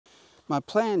My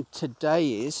plan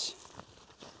today is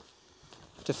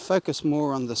to focus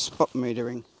more on the spot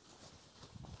metering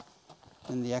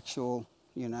than the actual,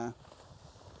 you know,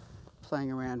 playing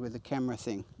around with the camera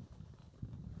thing.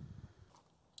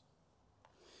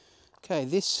 Okay,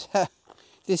 this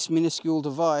this minuscule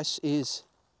device is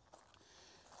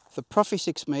the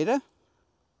Profisix meter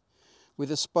with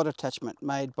a spot attachment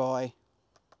made by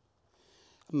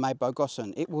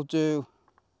Gossen. It will do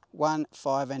 1,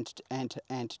 5 and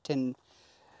 10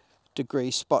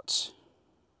 degree spots.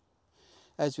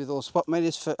 As with all spot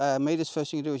meters,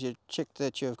 first thing you do is you check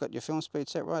that you've got your film speed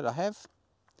set right. I have.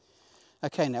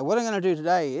 Okay, now what I'm going to do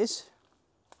today is,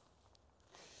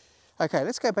 okay,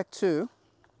 let's go back to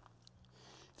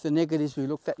the negatives we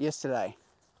looked at yesterday.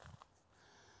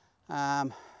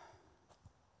 The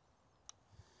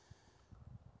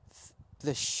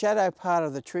shadow part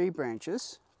of the tree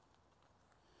branches,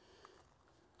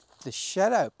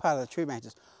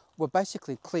 were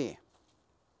basically clear.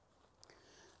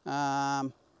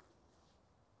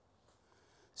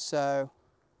 So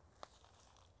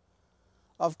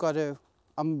I'm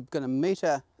going to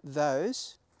meter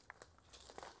those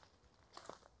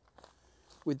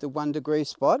with the 1 degree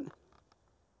spot.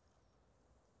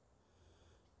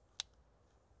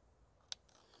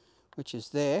 Which is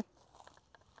there.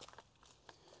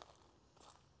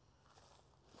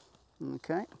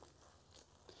 Okay.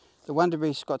 The 1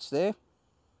 degree spot's there.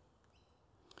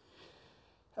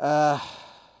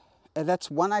 And that's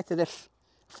 1/8 at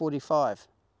f45.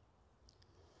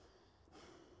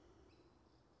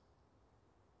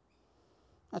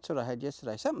 That's what I had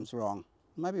yesterday. Something's wrong.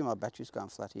 Maybe my battery's gone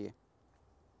flat here.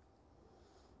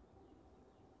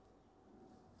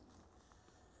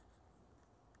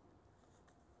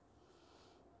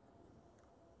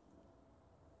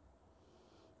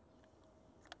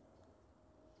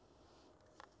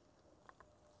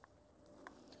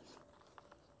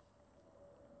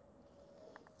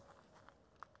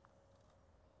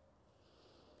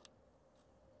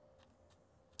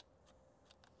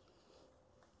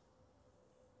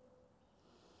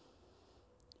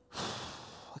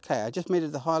 Okay, I just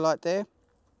metered the highlight there.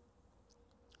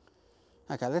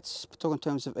 Okay, let's talk in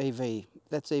terms of EV.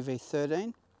 That's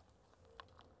EV13.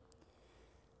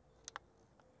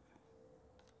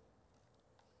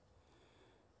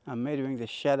 I'm metering the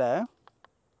shadow.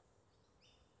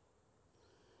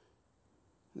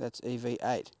 That's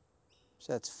EV8.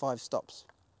 So that's 5 stops.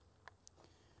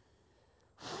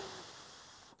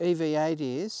 EV8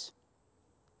 is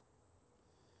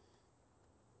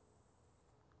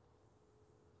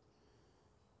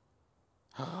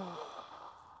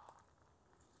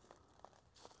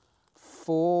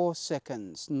 4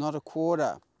 seconds, not a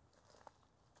quarter.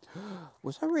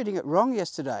 Was I reading it wrong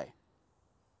yesterday?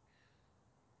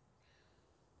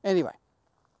 Anyway,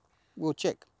 we'll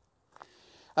check.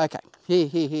 Okay, here.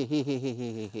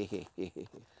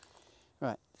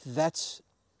 Right, that's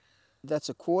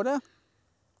a quarter.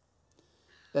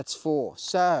 That's 4.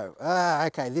 So,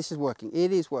 okay, this is working.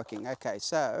 It is working. Okay,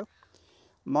 so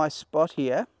my spot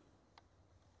here,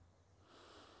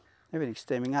 everything's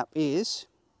steaming up, is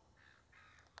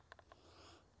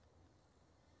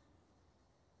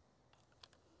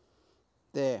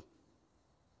there.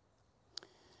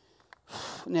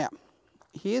 Now,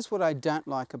 here's what I don't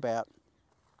like about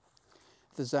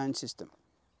the zone system,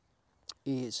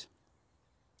 is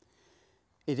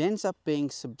it ends up being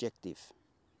subjective,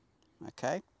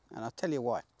 okay? And I'll tell you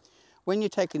why. When you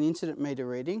take an incident meter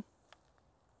reading,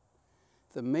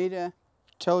 the meter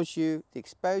tells you the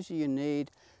exposure you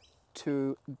need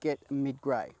to get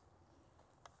mid-grey.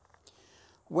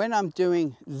 When I'm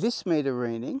doing this meter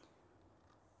reading,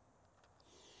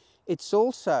 it's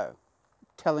also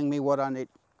telling me what I need.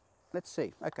 Let's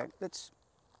see. Okay, let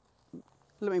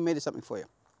me meter something for you.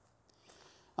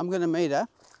 I'm going to meter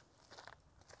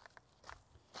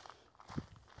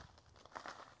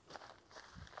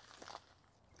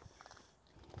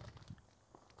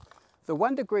the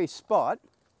 1 degree spot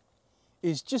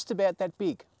is just about that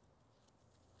big,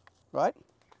 right?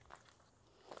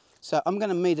 So I'm going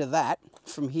to meter that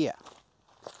from here.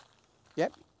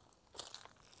 Yep.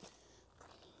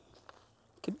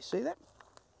 Can you see that?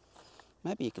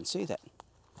 Maybe you can see that.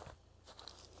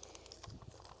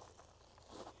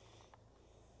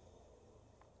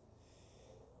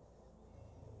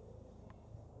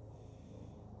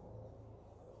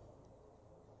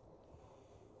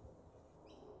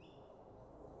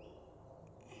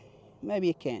 Maybe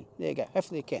you can. There you go.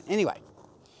 Hopefully you can. Anyway,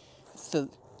 the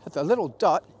little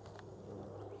dot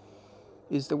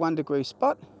is the 1 degree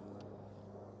spot.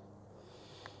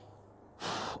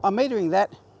 I'm metering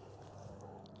that,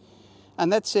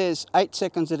 and that says 8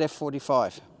 seconds at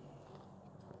f45.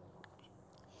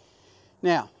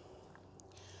 Now,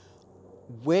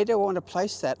 where do I want to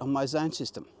place that on my zone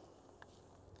system?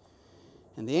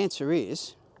 And the answer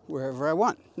is wherever I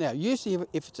want. Now, usually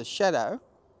if it's a shadow,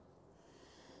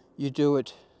 you do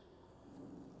it,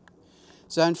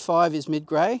 zone 5 is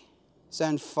mid-grey,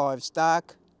 zone 5 is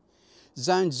dark,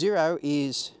 zone 0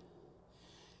 is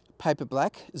paper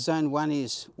black, zone 1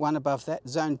 is one above that,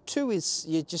 zone 2 is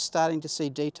you're just starting to see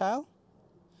detail,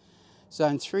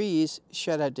 zone 3 is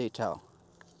shadow detail.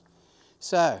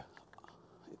 So,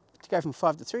 to go from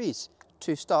 5 to 3 is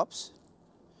 2 stops.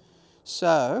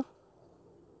 So,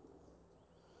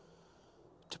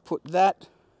 to put that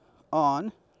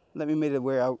on, let me measure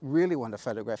where I really want to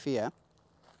photograph here.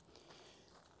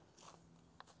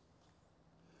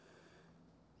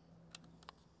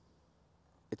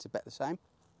 It's about the same.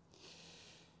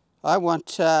 I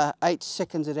want 8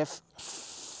 seconds at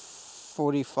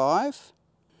f45.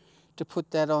 To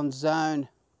put that on zone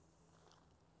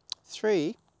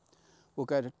 3, we'll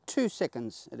go to 2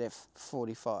 seconds at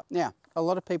f45. Now, a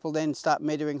lot of people then start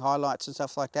metering highlights and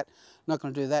stuff like that. I'm not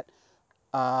going to do that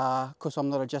because I'm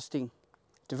not adjusting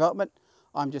development.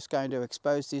 I'm just going to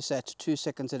expose this at 2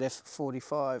 seconds at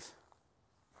f45.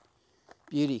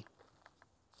 Beauty.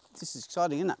 This is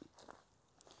exciting, isn't it?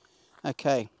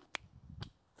 Okay.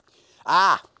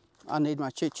 I need my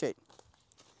cheat sheet.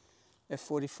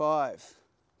 F45.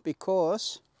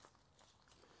 Because,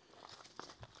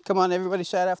 come on everybody,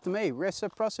 say it after me.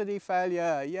 Reciprocity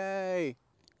failure, yay.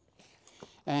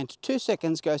 And 2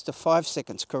 seconds goes to 5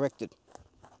 seconds corrected.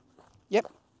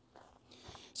 Yep.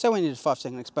 So we need a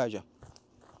 5-second exposure.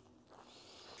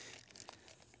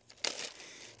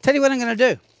 Tell you what I'm going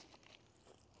to do.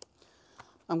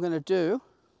 I'm going to do,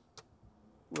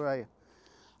 where are you?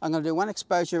 I'm going to do one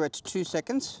exposure at 2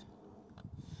 seconds,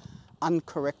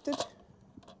 uncorrected.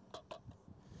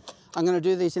 I'm going to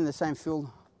do these in the same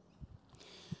fill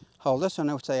holder, so I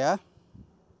know what they are.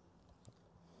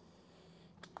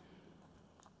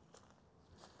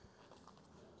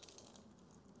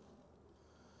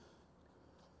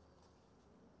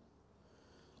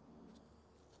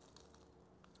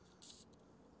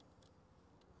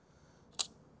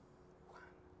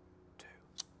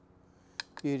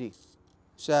 Beauty.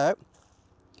 So,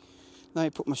 let me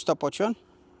put my stopwatch on.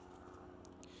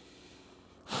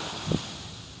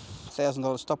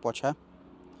 $1,000 stopwatch, huh?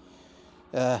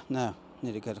 No,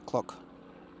 need to go to clock.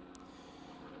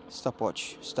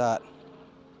 Stopwatch, start.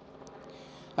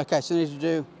 Okay, so I need to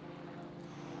do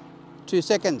 2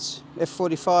 seconds,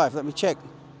 F45, let me check.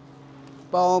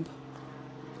 Bulb,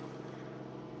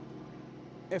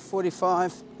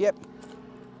 F45, yep.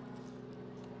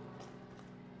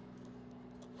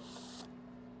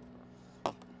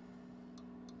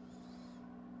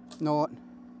 Naught,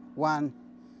 1,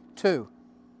 2.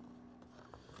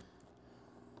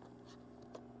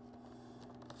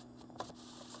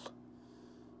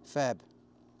 Fab.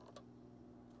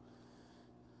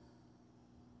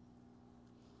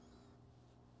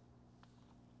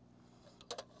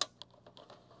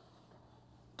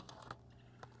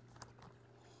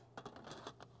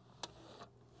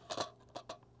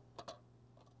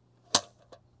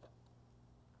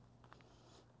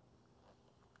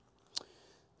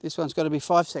 This one's got to be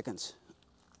 5 seconds.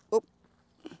 Oop.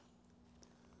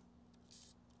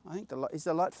 I think the light, is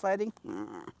the light fading?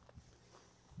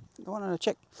 I wanted to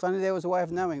check. If only there was a way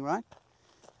of knowing, right?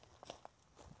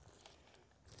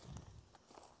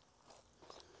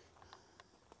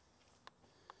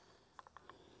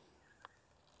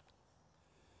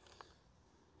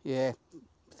 Yeah,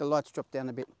 the light's dropped down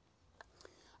a bit.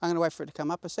 I'm going to wait for it to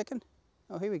come up a second.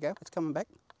 Oh, here we go. It's coming back.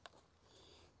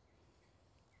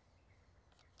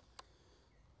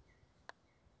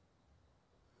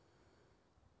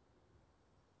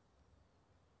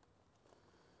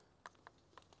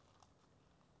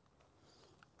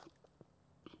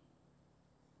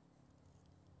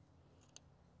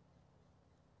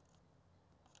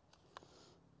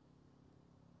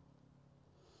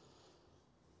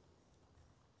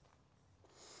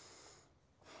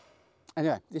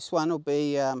 Anyway, this one will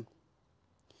be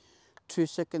 2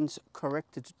 seconds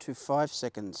corrected to 5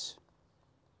 seconds.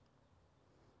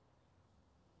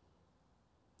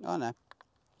 Oh no,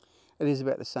 it is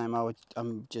about the same.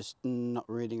 I'm just not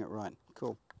reading it right.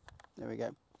 Cool, there we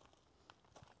go.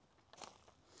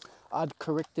 I'd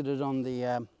corrected it on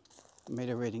the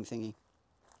meter reading thingy.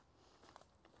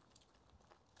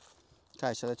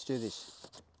 Okay, so let's do this.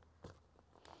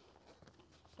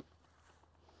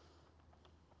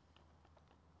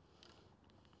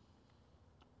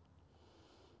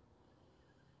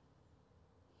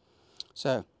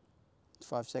 So,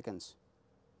 5 seconds.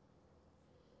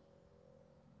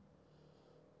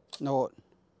 Naught,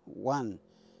 1,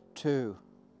 2,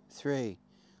 3,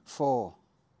 4,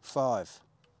 5.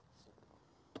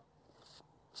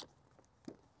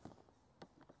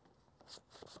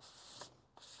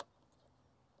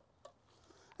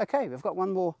 Okay, we've got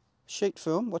one more sheet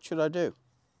film. What should I do?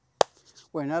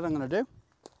 Well, you know what I'm going to do?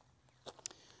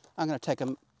 I'm going to take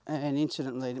an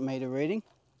incident meter reading.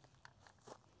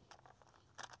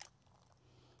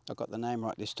 I've got the name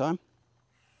right this time.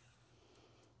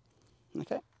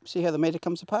 Okay, see how the meter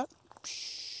comes apart?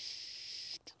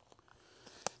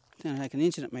 Then I take an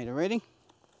incident meter reading.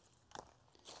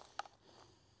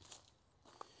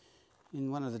 In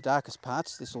one of the darkest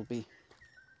parts, this will be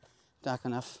dark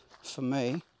enough for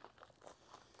me.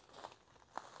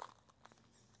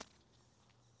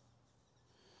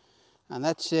 And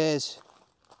that says,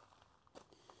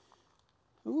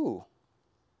 ooh,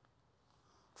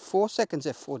 4 seconds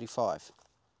F45.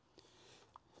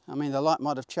 I mean, the light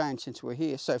might have changed since we're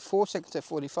here. So 4 seconds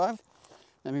F45.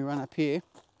 Let me run up here.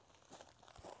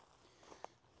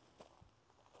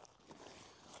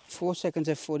 4 seconds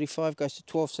F45 goes to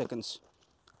 12 seconds.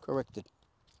 Corrected.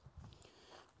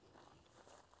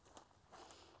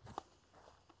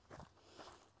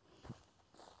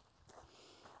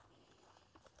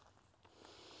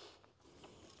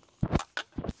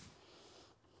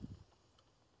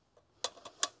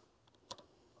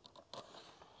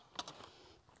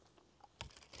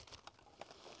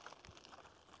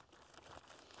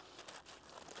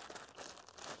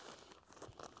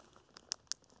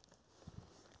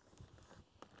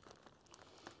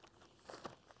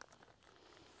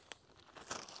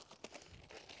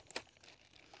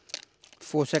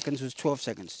 Four seconds was 12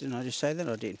 seconds. Didn't I just say that?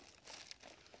 I did.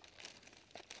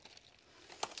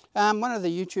 One of the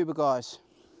YouTuber guys,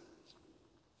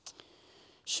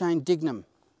 Shane Dignam,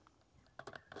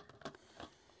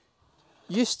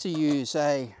 used to use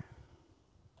a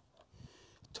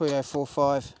Toyo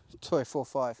 45,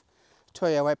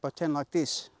 Toyo 8x10 like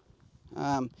this.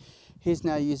 He's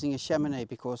now using a Chamonix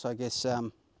because I guess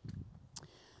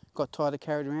got tired of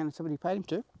carrying around and somebody paid him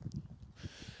to.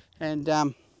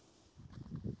 And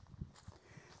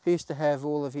he used to have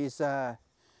all of his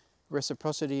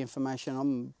reciprocity information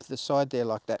on the side there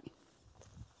like that,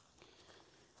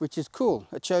 which is cool.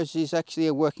 It shows he's actually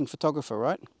a working photographer,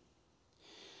 right?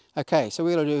 Okay, so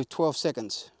we're going to do 12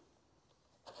 seconds.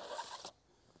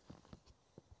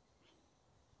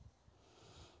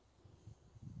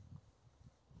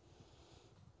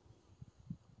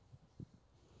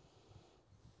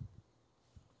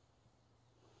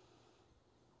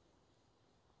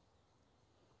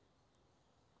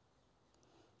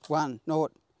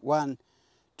 One,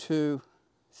 2,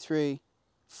 3,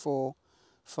 4,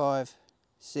 5,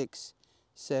 6,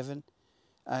 7,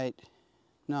 8,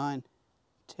 9,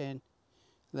 10,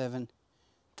 11,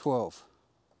 12.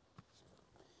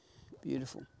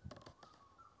 Beautiful.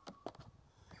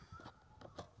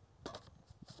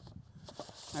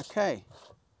 Okay.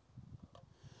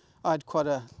 I had quite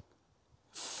a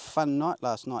fun night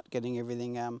last night getting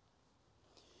everything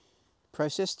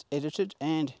processed, edited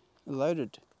and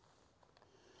loaded.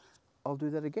 I'll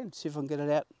do that again, see if I can get it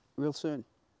out real soon.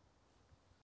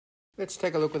 Let's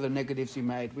take a look at the negatives we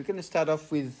made. We're going to start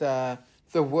off with the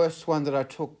worst one that I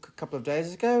took a couple of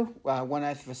days ago,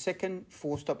 1/8 of a second,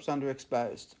 4 stops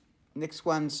underexposed. Next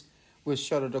one's was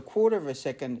shot at 1/4 of a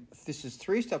second. This is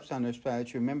 3 stops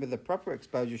underexposed. Remember, the proper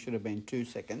exposure should have been 2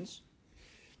 seconds.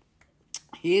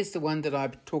 Here's the one that I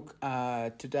took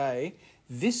today.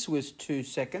 This was 2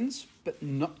 seconds, but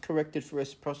not corrected for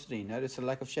reciprocity. Notice the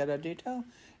lack of shadow detail?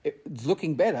 It's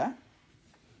looking better.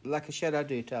 Lack of shadow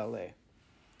detail there.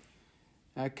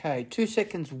 Okay, 2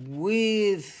 seconds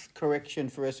with correction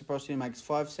for reciprocity makes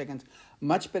 5 seconds.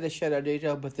 Much better shadow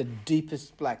detail, but the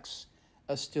deepest blacks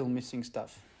are still missing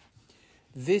stuff.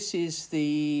 This is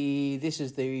the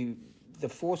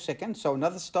 4 seconds, so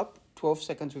another stop, 12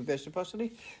 seconds with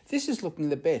reciprocity. This is looking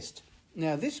the best.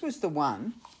 Now, this was the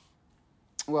one,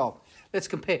 well, let's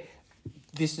compare.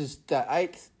 This is the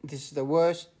 8th, this is the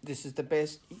worst, this is the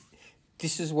best.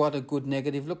 This is what a good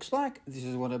negative looks like. This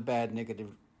is what a bad negative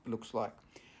looks like.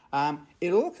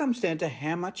 It all comes down to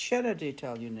how much shadow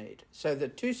detail you need. So the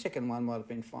 2 second one might have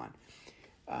been fine.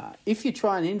 If you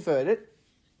try and invert it,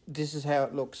 this is how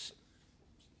it looks,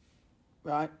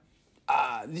 right?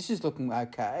 This is looking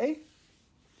okay.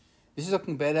 This is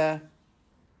looking better.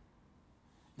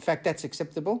 In fact, that's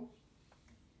acceptable.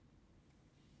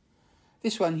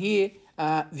 This one here,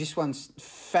 this one's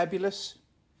fabulous,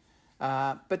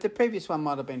 but the previous one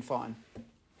might have been fine.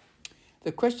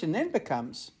 The question then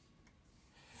becomes,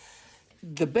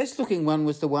 the best looking one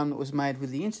was the one that was made with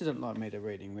the incident light meter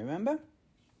reading, remember?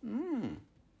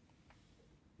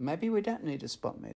 Maybe we don't need a spot meter.